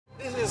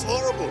That's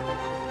horrible.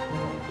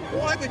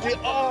 Why would you...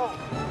 Oh,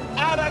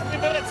 that's my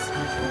bits.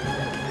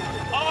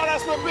 Oh,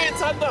 that's my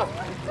bits under.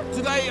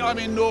 Today, I'm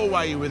in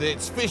Norway with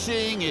its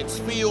fishing, its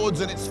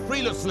fjords, and its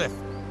friluftsliv,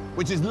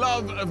 which is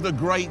love of the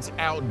great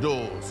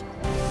outdoors.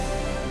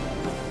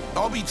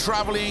 I'll be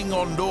travelling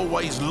on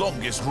Norway's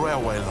longest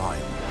railway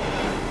line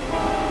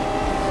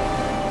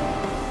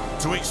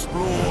to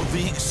explore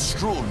the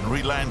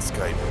extraordinary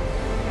landscape.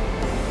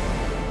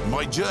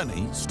 My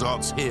journey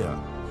starts here,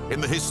 in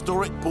the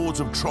historic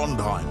port of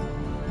Trondheim,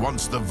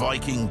 once the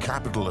Viking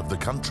capital of the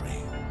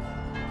country.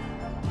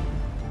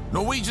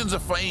 Norwegians are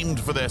famed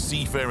for their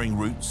seafaring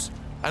routes,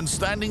 and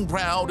standing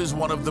proud as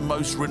one of the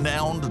most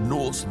renowned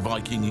Norse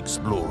Viking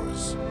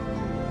explorers.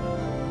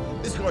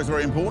 This guy's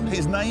very important.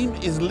 His name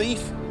is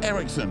Leif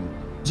Erikson.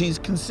 He's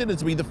considered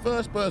to be the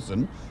first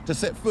person to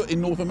set foot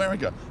in North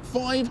America,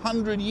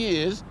 500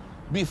 years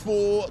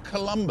before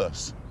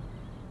Columbus.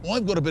 Well,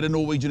 I've got a bit of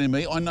Norwegian in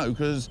me, I know,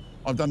 because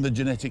I've done the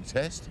genetic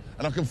test,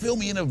 and I can feel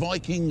me inner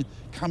Viking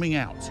coming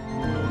out.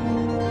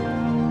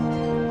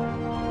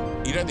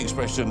 You know the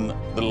expression,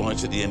 the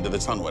light at the end of the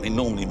tunnel, and it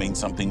normally means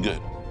something good.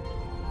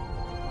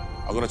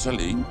 I've got to tell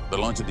you, the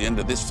light at the end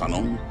of this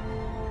tunnel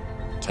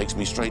takes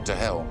me straight to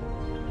hell.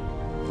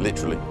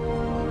 Literally.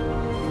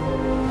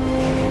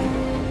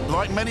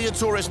 Like many a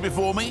tourist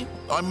before me,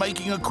 I'm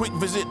making a quick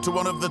visit to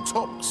one of the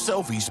top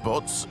selfie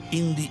spots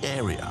in the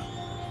area.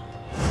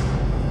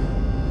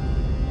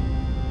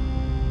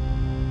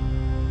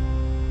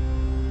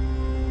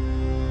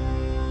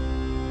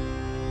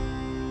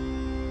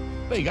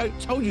 There you go.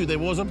 Told you there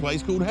was a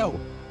place called hell.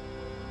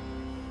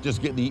 Just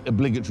get the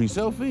obligatory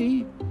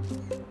selfie.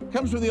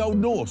 Comes from the Old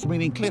Norse,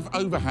 meaning cliff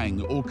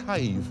overhang or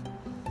cave.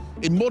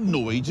 In modern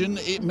Norwegian,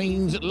 it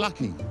means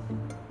lucky.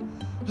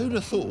 Who'd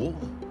have thought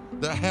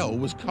that hell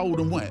was cold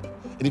and wet?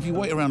 And if you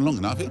wait around long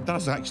enough, it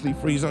does actually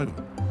freeze over.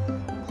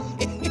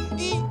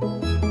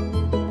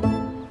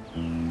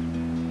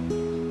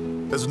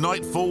 As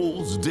night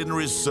falls,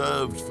 dinner is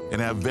served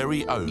in our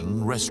very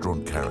own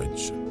restaurant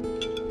carriage.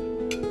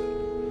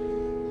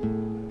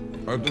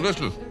 Oh,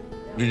 delicious.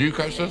 Did you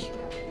catch this?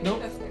 No.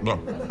 No.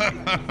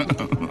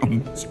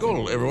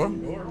 Skål,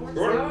 everyone.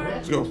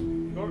 Skål.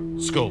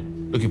 Skål.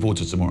 Looking forward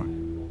to tomorrow.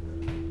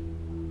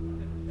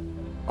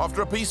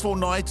 After a peaceful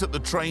night at the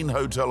train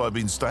hotel I've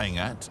been staying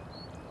at,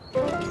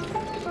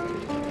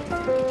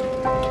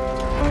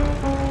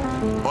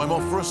 I'm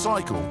off for a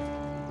cycle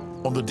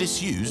on the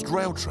disused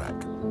rail track.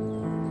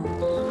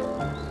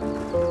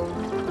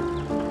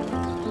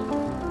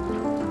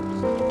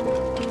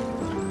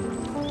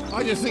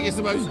 I just think it's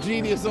the most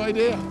genius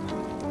idea.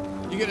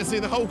 You get to see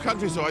the whole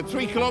countryside,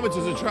 3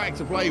 kilometres of track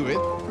to play with.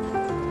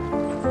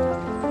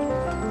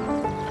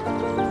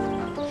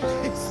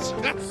 It's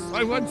just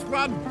so much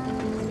fun.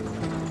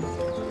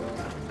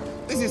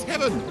 This is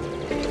heaven.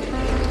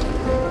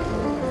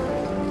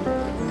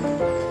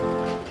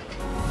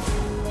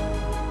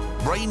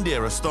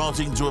 Reindeer are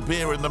starting to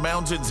appear in the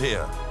mountains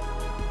here,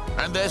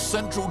 and they're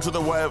central to the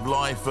way of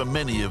life for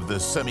many of the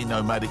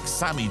semi-nomadic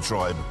Sami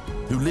tribe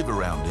who live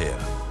around here.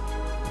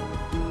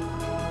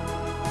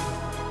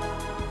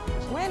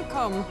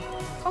 Welcome.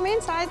 Come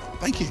inside.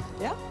 Thank you.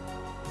 Yeah.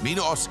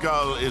 Nina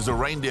Oskal is a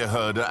reindeer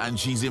herder, and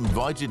she's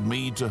invited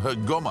me to her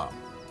goma,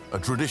 a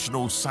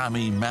traditional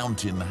Sami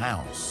mountain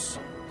house.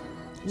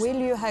 Will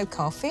you have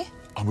coffee?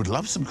 I would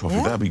love some coffee.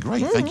 Yeah. That'd be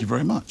great. Thank you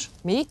very much.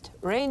 Meat,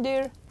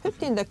 reindeer,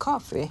 put in the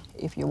coffee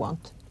if you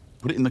want.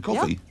 Put it in the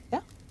coffee?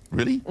 Yeah.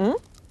 Really?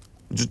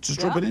 Just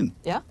drop it in?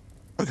 Yeah.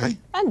 Okay.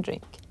 And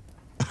drink.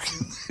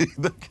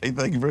 Okay,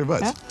 thank you very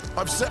much. Yeah.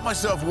 I've set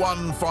myself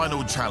one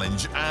final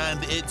challenge,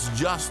 and it's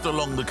just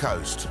along the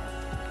coast.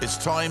 It's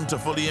time to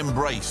fully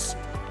embrace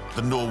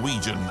the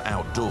Norwegian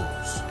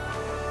outdoors.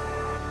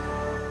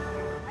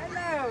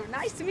 Hello,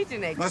 nice to meet you,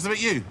 Nick. Nice to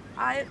meet you.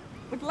 I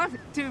would love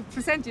to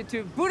present you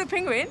to Buddha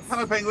penguins.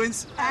 Hello,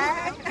 penguins.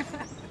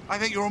 I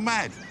think you're all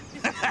mad.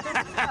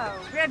 Oh,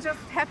 we are just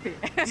happy.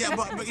 Yeah,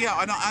 but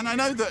yeah, and I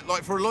know that,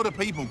 like, for a lot of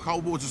people,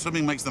 cold water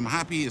swimming makes them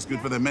happy. It's good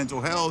for their mental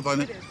health.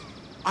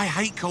 I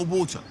hate cold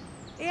water.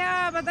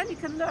 Yeah, but then you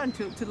can learn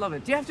to love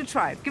it. You have to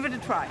try it. Give it a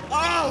try.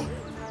 Oh!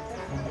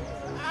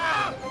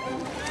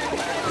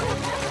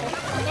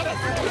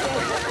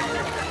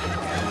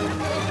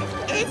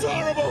 It's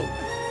horrible!